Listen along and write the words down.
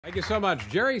Thank you so much.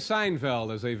 Jerry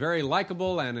Seinfeld is a very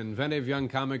likable and inventive young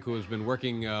comic who has been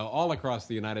working all across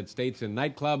the United States in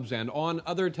nightclubs and on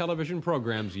other television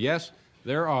programs. Yes,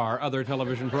 there are other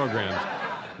television programs.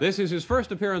 This is his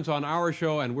first appearance on our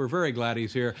show, and we're very glad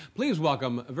he's here. Please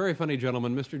welcome a very funny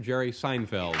gentleman, Mr. Jerry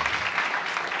Seinfeld.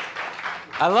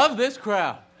 I love this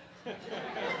crowd.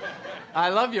 I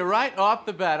love you right off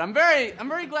the bat. I'm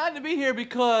very glad to be here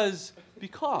because.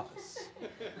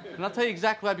 And I'll tell you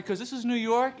exactly why, because this is New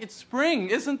York. It's spring,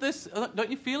 isn't this?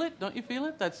 Don't you feel it? Don't you feel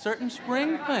it? That certain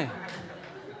spring thing.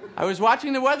 I was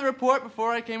watching the weather report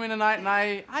before I came in tonight, and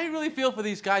I really feel for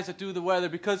these guys that do the weather,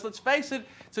 because let's face it,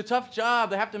 it's a tough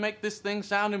job. They have to make this thing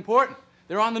sound important.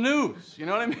 They're on the news, you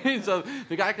know what I mean? So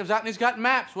the guy comes out and he's got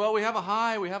maps. Well, we have a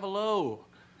high, we have a low.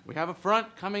 We have a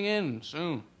front coming in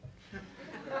soon.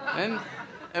 And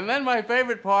then my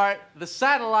favorite part, the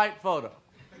satellite photo.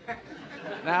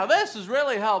 Now, this is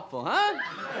really helpful, huh?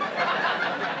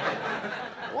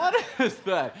 What is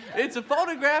that? It's a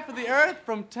photograph of the Earth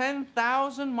from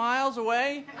 10,000 miles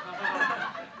away.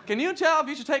 Can you tell if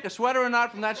you should take a sweater or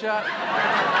not from that shot?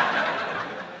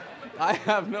 I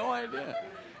have no idea.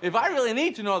 If I really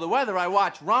need to know the weather, I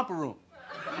watch Romper Room.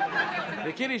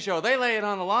 The kiddie show, they lay it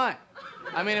on the line.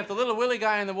 I mean, if the little Willie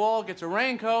guy in the wall gets a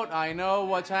raincoat, I know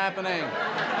what's happening.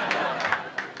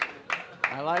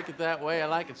 I like it that way. I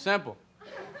like it simple.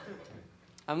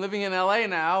 I'm living in L.A.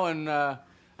 now, and I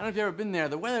don't know if you've ever been there.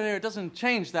 The weather there doesn't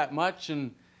change that much,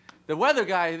 and the weather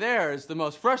guy there is the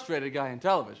most frustrated guy in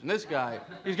television. This guy,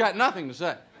 he's got nothing to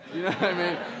say. You know what I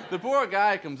mean? The poor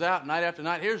guy comes out night after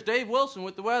night. Here's Dave Wilson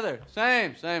with the weather.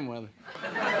 Same weather.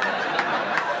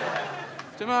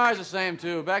 Tomorrow's the same,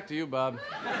 too. Back to you, Bob.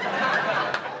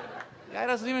 Guy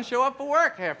doesn't even show up for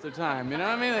work half the time, you know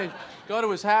what I mean? They go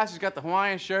to his house, he's got the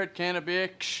Hawaiian shirt, can of beer,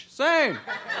 same.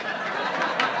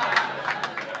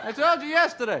 I told you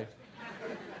yesterday.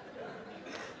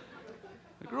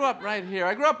 I grew up right here.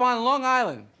 I grew up on Long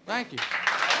Island. Thank you.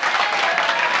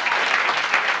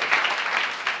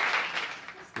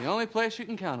 It's the only place you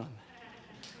can count on.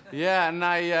 Yeah, and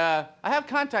I have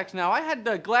contacts now. I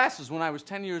had glasses when I was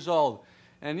 10 years old.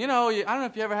 And, you know, I don't know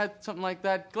if you ever had something like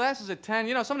that. Glasses at 10,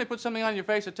 you know, somebody puts something on your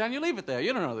face at 10, you leave it there.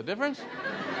 You don't know the difference.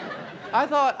 I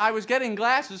thought I was getting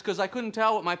glasses because I couldn't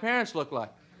tell what my parents looked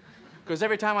like. Because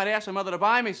every time I'd ask my mother to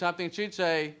buy me something, she'd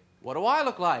say, "What do I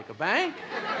look like, a bank?"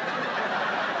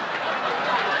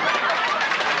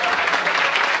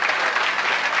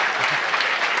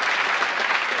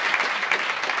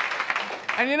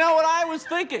 And you know what I was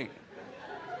thinking?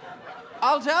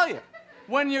 I'll tell you.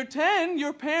 When you're 10,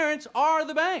 your parents are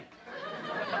the bank.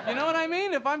 You know what I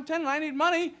mean? If I'm 10 and I need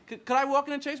money, could I walk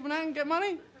in and Chase Manhattan and get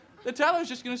money? The teller's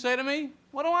just going to say to me,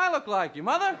 "What do I look like, your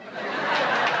mother?"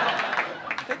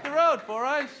 Hit the road, Four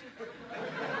Eyes.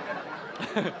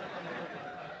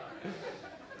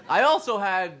 I also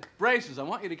had braces. I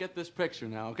want you to get this picture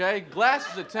now, okay?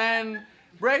 Glasses at 10,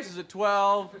 braces at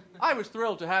 12. I was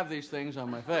thrilled to have these things on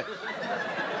my face.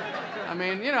 I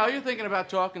mean, you know, you're thinking about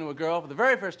talking to a girl for the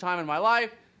very first time in my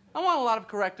life. I want a lot of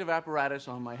corrective apparatus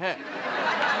on my head.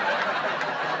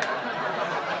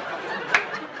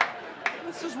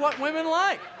 This is what women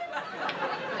like.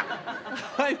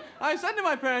 I said to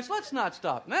my parents, let's not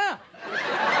stop now.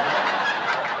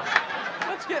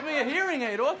 Let's get me a hearing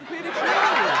aid, orthopedic hearing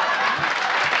aid.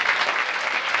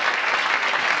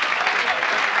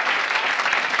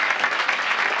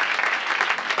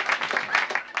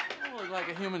 Like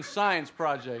a human science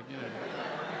project, you know.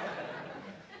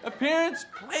 Appearance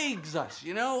plagues us,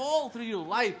 you know. All through your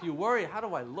life, you worry, how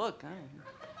do I look?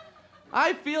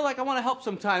 I feel like I want to help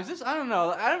sometimes. I don't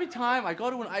know. Every time I go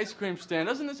to an ice cream stand,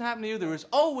 doesn't this happen to you? There is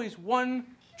always one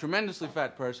tremendously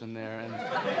fat person there. And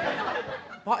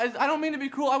I don't mean to be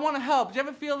cruel. I want to help. Do you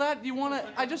ever feel that?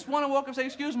 I just want to walk up and say,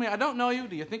 "Excuse me, I don't know you.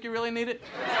 Do you think you really need it?"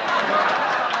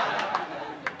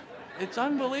 It's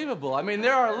unbelievable. I mean,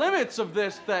 there are limits of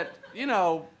this that, you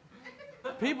know,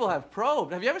 people have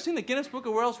probed. Have you ever seen the Guinness Book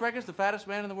of World Records, the fattest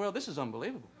man in the world? This is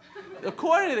unbelievable.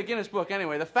 According to the Guinness Book,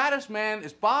 anyway, the fattest man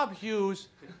is Bob Hughes,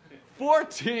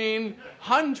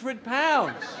 1,400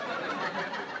 pounds.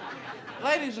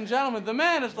 Ladies and gentlemen, the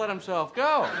man has let himself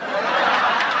go.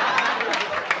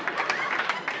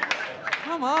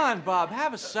 Come on, Bob,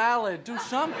 have a salad, do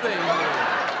something.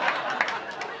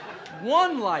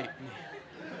 One light me.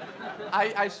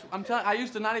 I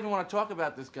used to not even want to talk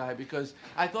about this guy because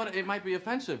I thought it might be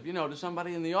offensive, you know, to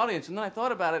somebody in the audience. And then I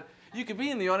thought about it. You could be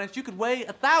in the audience, you could weigh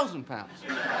 1,000 pounds,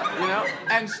 you know,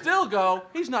 and still go,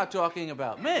 he's not talking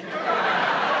about me.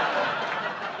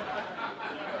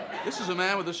 This is a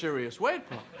man with a serious weight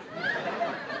problem.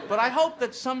 But I hope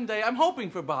that someday, I'm hoping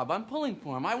for Bob, I'm pulling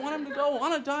for him. I want him to go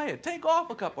on a diet, take off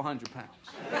a couple 100 pounds.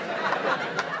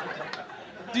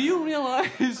 Do you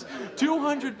realize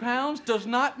 200 pounds does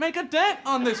not make a dent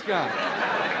on this guy?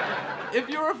 If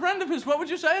you were a friend of his, what would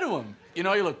you say to him? You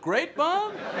know, you look great,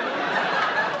 Bob.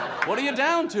 What are you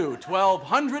down to,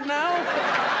 1,200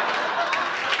 now?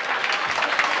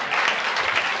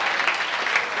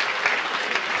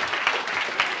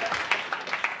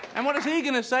 And what is he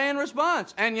going to say in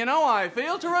response? And you know, I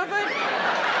feel terrific.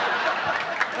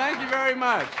 Thank you very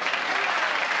much.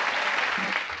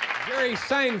 Jerry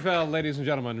Seinfeld, ladies and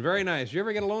gentlemen. Very nice. Did you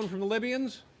ever get a loan from the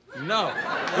Libyans? No.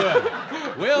 Good.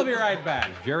 We'll be right back.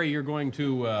 Jerry, you're going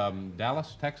to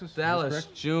Dallas, Texas? Dallas,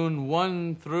 June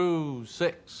 1 through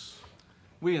 6.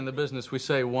 We in the business, we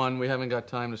say 1. We haven't got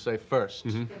time to say 1st.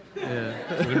 Mm-hmm.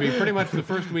 Yeah. It'll be pretty much the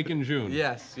first week in June.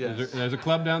 Yes, yes. There's a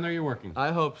club down there you're working?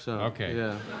 I hope so. Okay.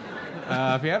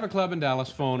 Yeah. If you have a club in Dallas,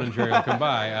 phone and Jerry will come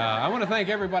by. I want to thank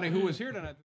everybody who was here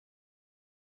tonight.